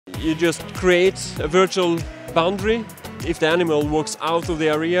you just create a virtual boundary. If the animal walks out of the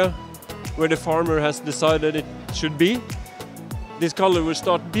area where the farmer has decided it should be, this color will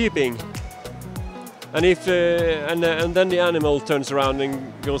start beeping. And then the animal turns around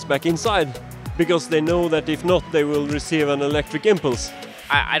and goes back inside, because they know that if not, they will receive an electric impulse.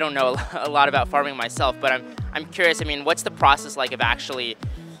 I don't know a lot about farming myself, but I'm curious. I mean, what's the process like of actually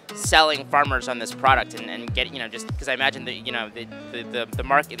selling farmers on this product and get, just because I imagine that the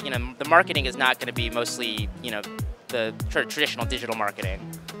market, the marketing is not going to be mostly the traditional digital marketing.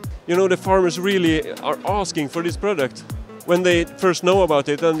 The farmers really are asking for this product. When they first know about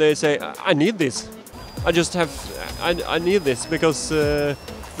it, and they say, I need this. I need this because the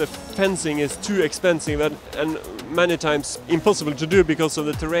fencing is too expensive and many times impossible to do because of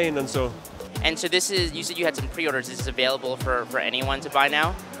the terrain and so. And so this is, you said you had some pre-orders. Is this available for anyone to buy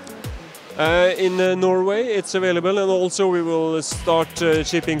now? In Norway it's available, and also we will start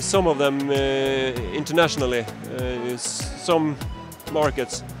shipping some of them internationally, some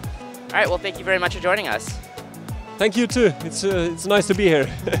markets. All right, well, thank you very much for joining us. Thank you too. It's nice to be here.